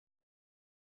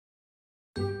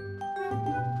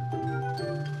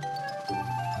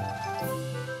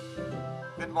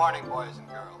Good morning, boys and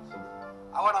girls.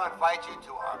 I want to invite you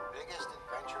to our biggest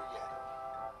adventure yet,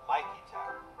 Mikey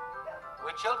Town,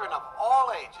 where children of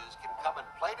all ages can come and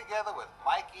play together with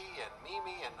Mikey and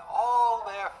Mimi and all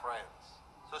their friends.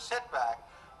 So sit back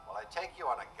while I take you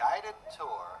on a guided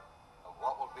tour of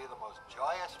what will be the most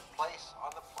joyous place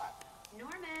on the planet.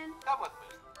 Norman. Come with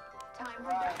me. Time for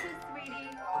breakfast,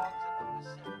 sweetie. Dogs of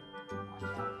the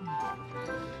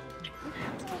Pacific.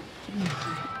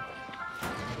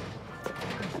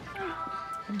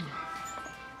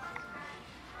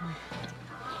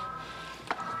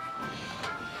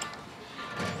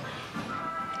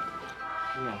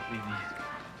 Yeah, Mimi.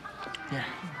 Yeah.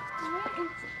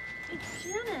 It's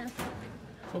Janice.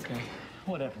 Okay,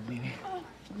 whatever, Mimi.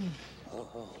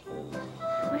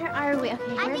 Where are we?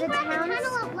 Okay, I here think are the we're at the towns.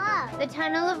 Tunnel of Love. The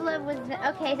Tunnel of Love was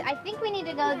okay. I think we need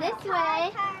to go this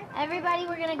way. Everybody,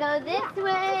 we're gonna go this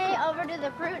way over to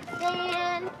the fruit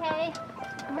stand. Okay,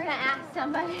 and we're gonna ask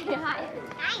somebody. Hi.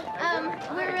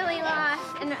 We're really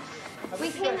lost, and we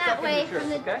came that way from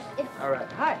the. Okay. All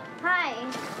right. Hi. Hi.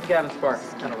 Gavin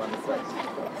Sparks, kind of run the place.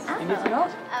 You need some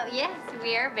help? Oh yes,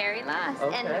 we are very lost,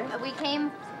 Okay. and we came,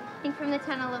 I think, from the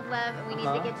Tunnel of Love, and we need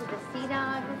to get to the Sea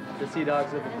Dogs. The Sea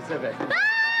Dogs of the Pacific. Ah!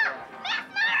 Miss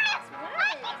Morris!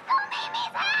 Mikey stole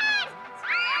Mimi's head!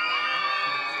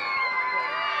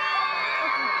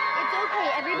 It's okay,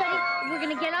 everybody. We're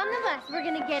gonna get on the bus. We're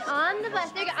gonna get on the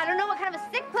bus. I don't know what kind of a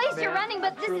sick place you're running,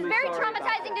 but this is very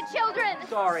traumatizing to children.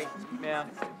 Sorry, ma'am.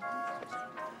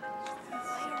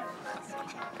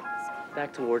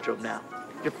 Back to wardrobe now.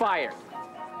 You're fired.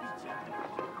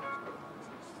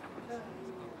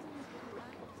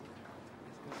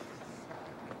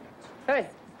 Hey,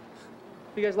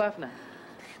 what are you guys laughing at?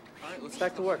 All right, let's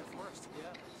back to work.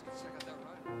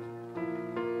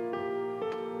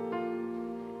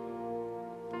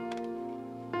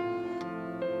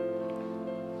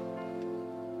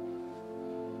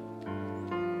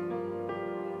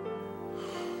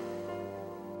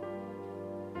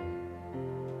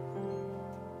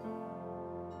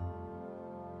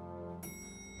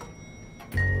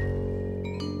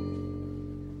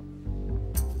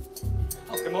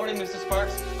 Good morning, Mr.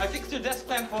 Sparks. I fixed your desk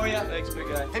lamp for you. Thanks, big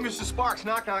guy. Hey, Mr. Sparks,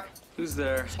 knock, knock. Who's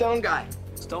there? Stone guy.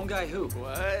 Stone guy who?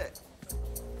 What?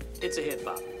 It's a hit,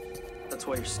 Bob. That's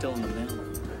why you're still in the mail.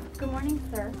 Good morning,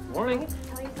 sir. Morning. I have to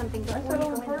tell you something before you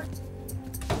go in.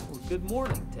 Well, good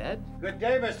morning, Ted. Good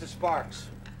day, Mr. Sparks.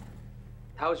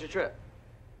 How was your trip?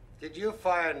 Did you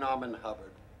fire Norman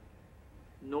Hubbard?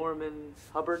 Norman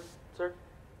Hubbard, sir?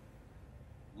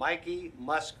 Mikey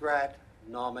Muskrat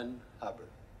Norman Hubbard.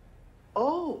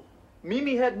 Oh,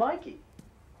 Mimi had Mikey.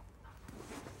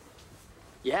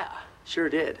 Yeah, sure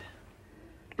did.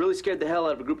 Really scared the hell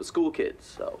out of a group of school kids,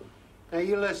 so. Now,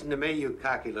 you listen to me, you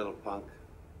cocky little punk.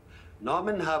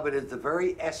 Norman Hubbard is the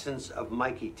very essence of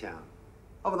Mikey Town.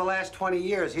 Over the last 20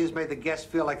 years, he has made the guests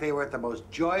feel like they were at the most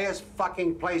joyous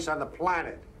fucking place on the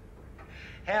planet.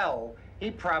 Hell,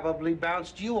 he probably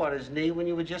bounced you on his knee when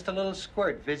you were just a little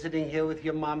squirt visiting here with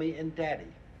your mommy and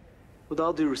daddy. With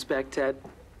all due respect, Ted,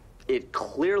 it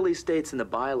clearly states in the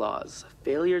bylaws,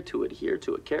 failure to adhere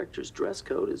to a character's dress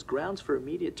code is grounds for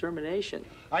immediate termination.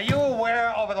 Are you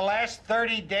aware over the last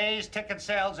 30 days ticket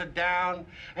sales are down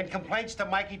and complaints to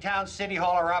Mikey Town City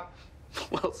Hall are up?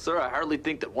 Well, sir, I hardly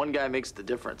think that one guy makes the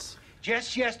difference.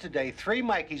 Just yesterday, 3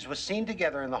 Mikeys were seen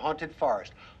together in the haunted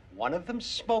forest. One of them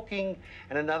smoking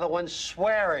and another one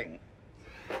swearing.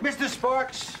 Mr.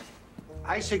 Sparks,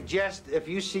 I suggest if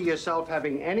you see yourself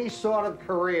having any sort of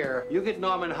career, you get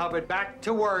Norman Hubbard back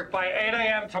to work by 8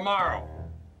 a.m. tomorrow.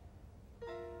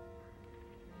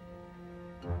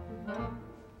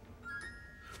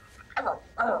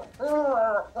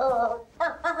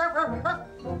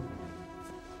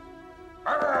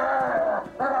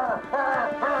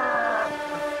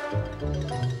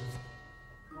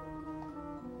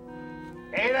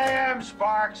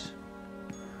 Sparks.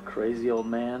 Crazy old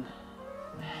man.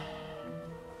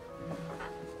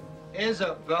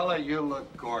 Isabella, you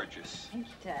look gorgeous. Thank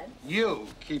you, Ted. You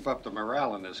keep up the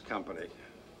morale in this company.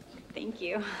 Thank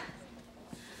you.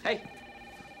 Hey,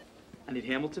 I need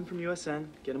Hamilton from USN.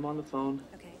 Get him on the phone.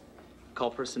 Okay.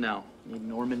 Call personnel. Need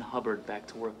Norman Hubbard back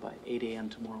to work by 8 a.m.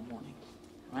 tomorrow morning.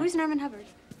 Right? Who's Norman Hubbard?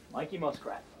 Mikey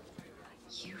Muskrat.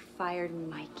 You fired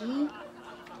Mikey?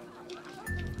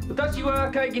 私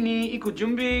は会議に行く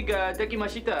準備ができま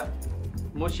した。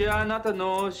もしあなた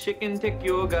の試験適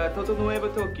用が整えば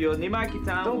時を2枚来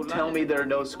た。Don't tell me there are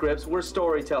no scripts. We're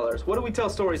storytellers. What do we tell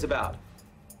stories about?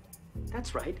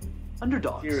 That's right.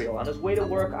 Underdogs. Serial. On his way to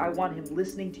work, I want him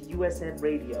listening to USN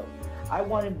radio. I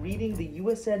want him reading the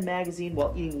USN magazine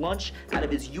while eating lunch out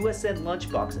of his USN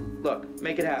lunchbox. And look,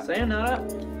 make it happen. Sayonara.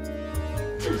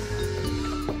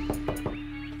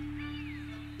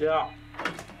 Yeah.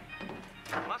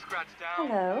 Muskrat's down.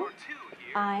 Hello.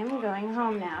 I'm going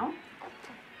home now.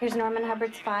 Here's Norman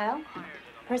Hubbard's file.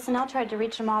 Personnel tried to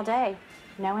reach him all day.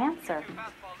 No answer.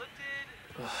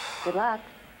 Good luck.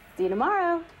 See you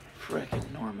tomorrow.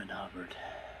 Frickin' Norman Hubbard.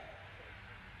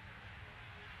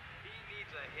 He needs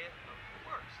a hit of the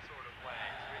worst sort of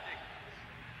wax. Ridiculous.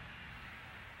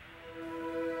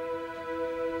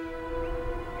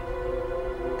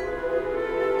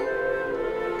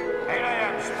 8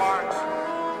 a.m., Sparks.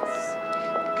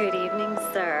 Good evening,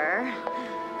 sir.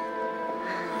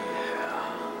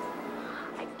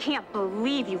 I can't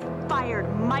believe you fired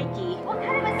Mikey. What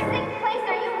kind of a sick place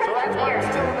are you So that's running why you're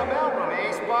here? still in the mailroom,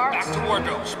 eh, Sparks? Back to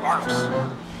wardrobe, Sparks.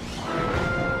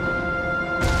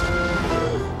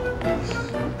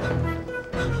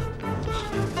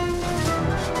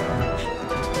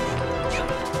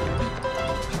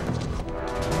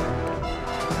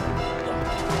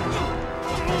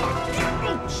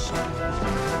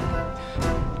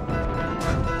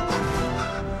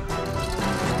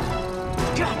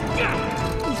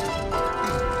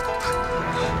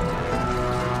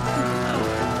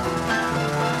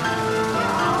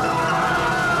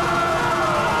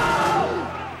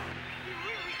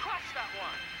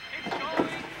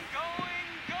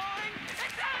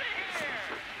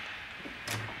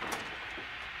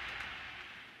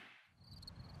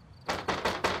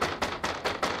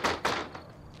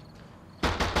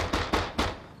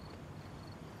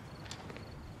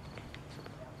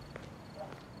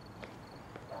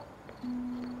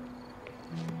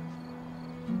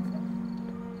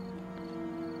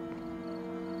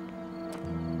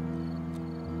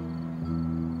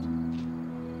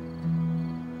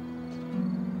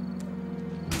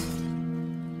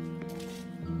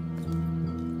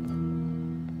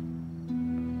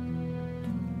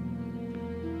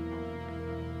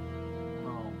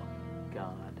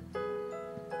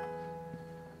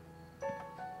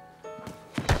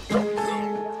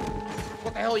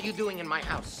 What the hell are you doing in my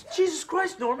house? Jesus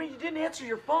Christ, Norman, you didn't answer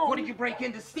your phone. What did you break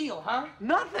in to steal, huh?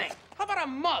 Nothing. How about a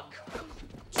mug?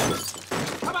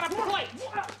 How about a plate?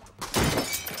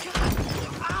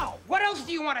 Ow! What else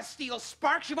do you want to steal,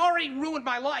 Sparks? You've already ruined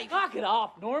my life. Knock it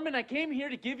off, Norman. I came here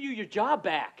to give you your job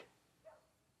back.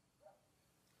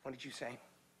 What did you say?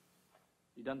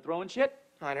 You done throwing shit?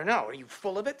 I don't know. Are you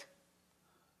full of it?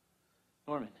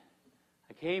 Norman,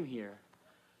 I came here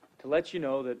to let you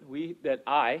know that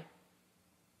I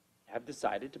have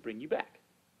decided to bring you back.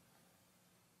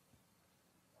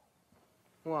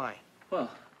 Why? Well,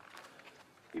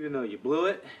 even though you blew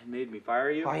it and made me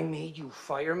fire you. I made you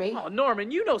fire me? Oh,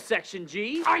 Norman, you know Section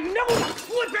G. I know the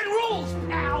flippin' rules!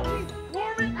 Ow!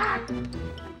 Norman, I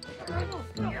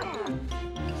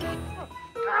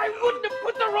wouldn't have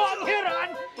put the wrong hit on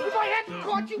if I hadn't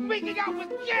caught you making out with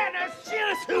Janice!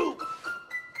 Janice who?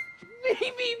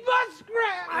 Mimi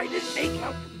Muskrat! I didn't make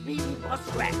out with Mimi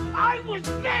Muskrat! I was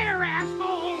there,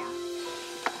 asshole!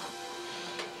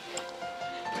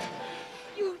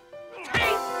 You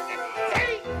take!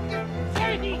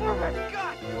 Oh my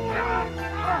God!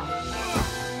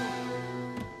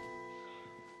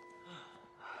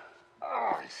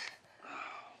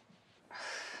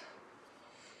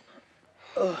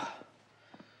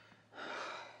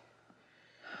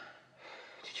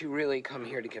 Did you really come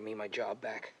here to give me my job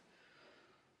back?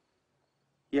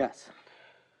 Yes.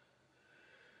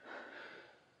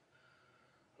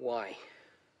 Why?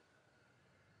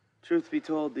 Truth be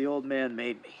told, the old man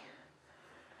made me.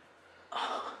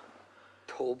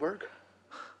 Tolberg?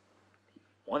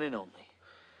 One and only.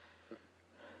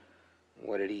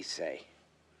 What did he say?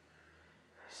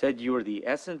 Said you were the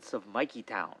essence of Mikey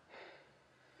Town.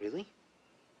 Really?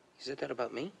 He said that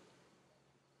about me?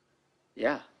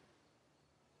 Yeah.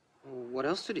 What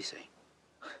else did he say?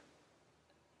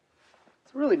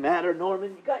 Does it really matter,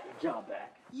 Norman? You got your job back.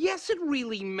 Yes, it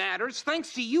really matters.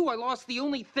 Thanks to you, I lost the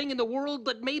only thing in the world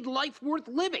that made life worth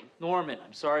living. Norman,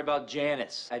 I'm sorry about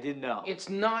Janice. I didn't know. It's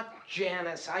not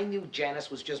Janice. I knew Janice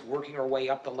was just working her way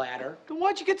up the ladder. Then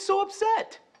why'd you get so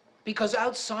upset? Because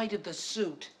outside of the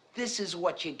suit, this is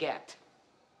what you get.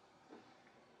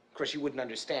 Of course, you wouldn't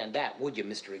understand that, would you,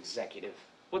 Mr. Executive?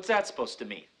 What's that supposed to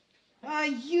mean?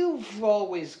 You've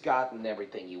always gotten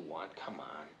everything you want. Come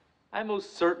on. I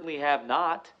most certainly have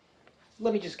not.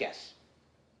 Let me just guess.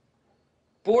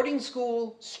 Boarding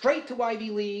school, straight to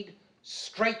Ivy League,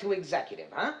 straight to executive,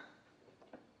 huh?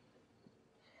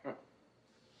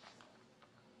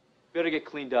 Better get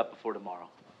cleaned up before tomorrow.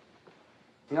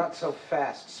 Not so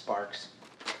fast, Sparks.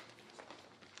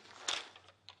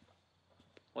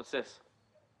 What's this?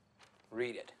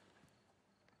 Read it.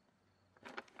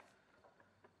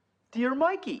 Dear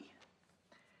Mikey,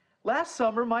 last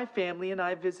summer my family and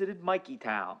I visited Mikey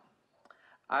Town.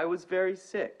 I was very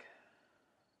sick.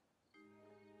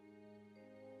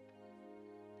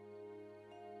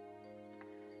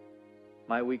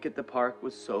 My week at the park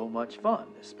was so much fun,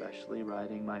 especially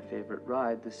riding my favorite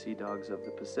ride, the Sea Dogs of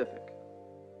the Pacific.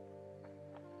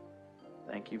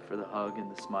 Thank you for the hug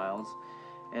and the smiles,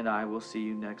 and I will see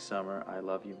you next summer. I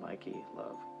love you, Mikey.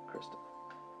 Love, Kristen.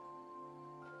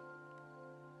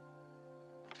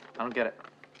 I don't get it.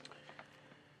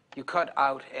 You cut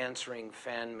out answering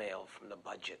fan mail from the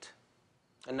budget.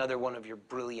 Another one of your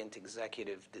brilliant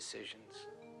executive decisions.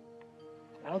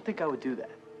 I don't think I would do that.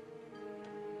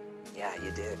 Yeah,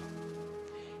 you did.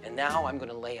 And now I'm going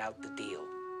to lay out the deal.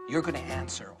 You're going to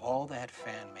answer all that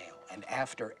fan mail, and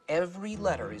after every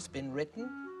letter has been written,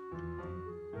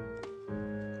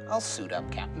 I'll suit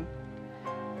up, Captain.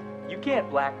 You can't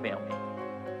blackmail me.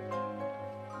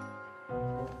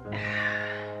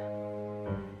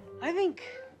 I think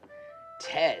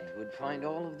Ted would find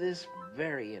all of this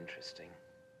very interesting.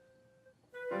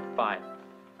 Fine.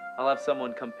 I'll have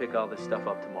someone come pick all this stuff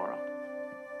up tomorrow.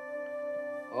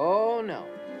 Oh, no.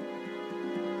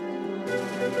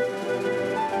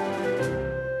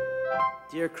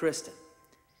 Dear Kristen,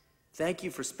 thank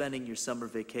you for spending your summer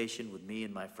vacation with me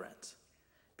and my friends.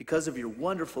 Because of your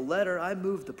wonderful letter, I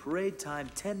moved the parade time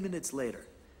 10 minutes later.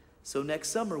 So next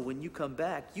summer, when you come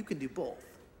back, you can do both.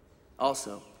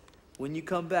 Also, when you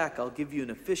come back, I'll give you an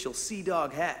official Sea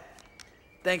Dog hat.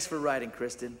 Thanks for writing,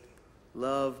 Kristen.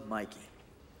 Love, Mikey.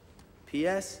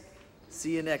 P.S.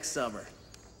 See you next summer.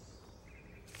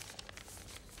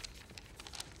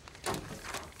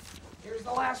 Here's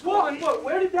the last Whoa, one. whoa,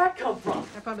 where did that come from?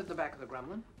 I found it at the back of the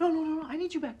gremlin. No, I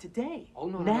need you back today. Oh,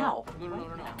 no, now.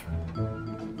 No.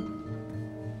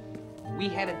 We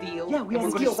had a deal. Yeah, we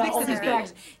had a deal. Stick to this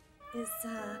deal. Is,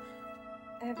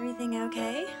 everything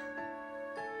okay?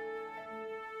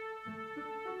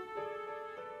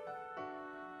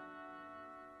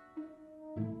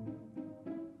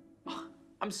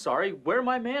 I'm sorry, where are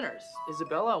my manners?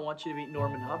 Isabella, I want you to meet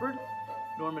Norman Hubbard.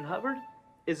 Norman Hubbard,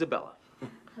 Isabella.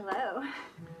 Hello.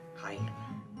 Hi.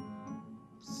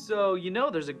 So, you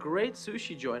know, there's a great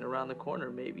sushi joint around the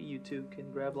corner. Maybe you two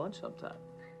can grab lunch sometime.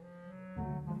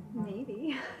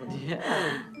 Maybe.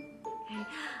 Yeah. Okay,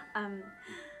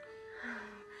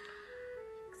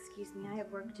 excuse me, I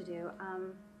have work to do.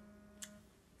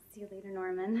 See you later,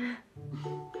 Norman.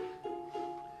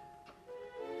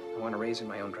 I want to raise in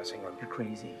my own dressing room. You're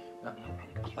crazy.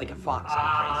 Like a fox,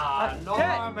 I'm crazy.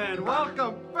 Norman,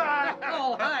 welcome back!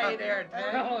 Oh, hi there,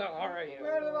 Ted. How are you?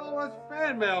 Where did all this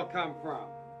fan mail come from?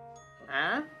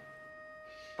 Huh?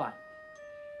 Fine.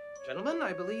 Gentlemen,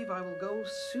 I believe I will go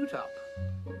suit up.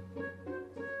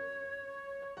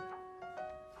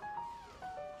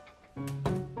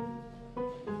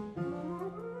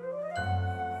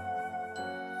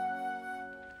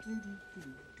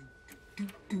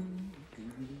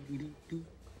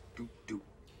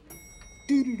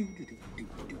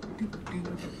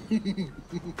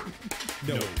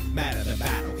 No matter the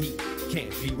battle, he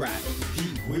can't be rattled.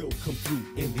 He will come through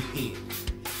in the end.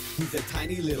 He's a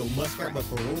tiny little muskrat, but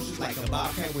ferocious like a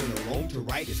bobcat when the wrong to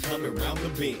right is coming round the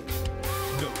bend.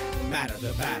 No matter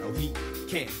the battle, he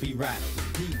can't be rattled.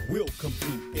 He will come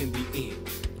through in the end.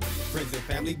 Friends and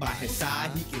family by his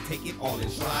side, he can take it all in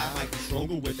stride. Mikey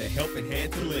stronger with a helping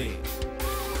hand to lend.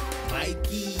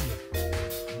 Mikey,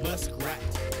 Muskrat,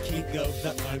 king of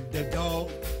the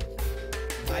underdog.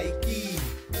 Mikey,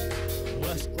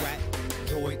 Muskrat,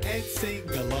 join and sing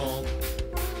along.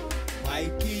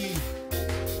 Mikey,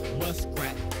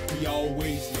 Muskrat, he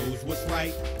always knows what's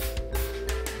right.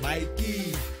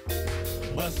 Mikey,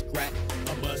 Muskrat,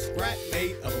 a muskrat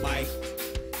made of Mike.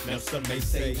 Now some may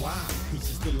say, wow, he's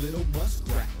just a little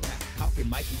muskrat. How can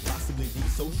Mikey possibly be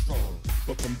so strong?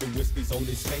 But from the whispers on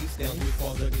his face down to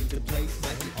father into place,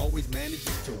 Mikey always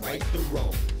manages to right the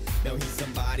wrong. Now he's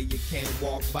somebody you can't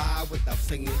walk by without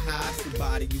singing high.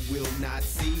 Somebody you will not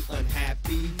see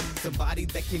unhappy. Somebody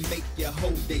that can make your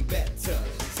whole day better.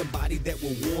 Somebody that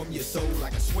will warm your soul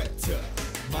like a sweater.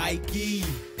 Mikey,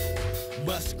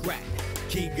 Muskrat,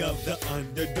 king of the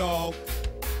underdog.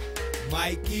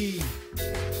 Mikey,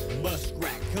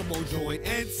 Muskrat, come on, join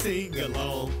and sing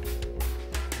along.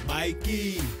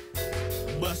 Mikey,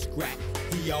 Muskrat,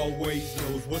 he always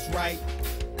knows what's right.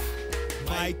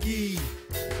 Mikey,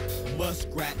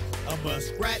 Muskrat, a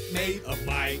muskrat made of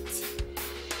might.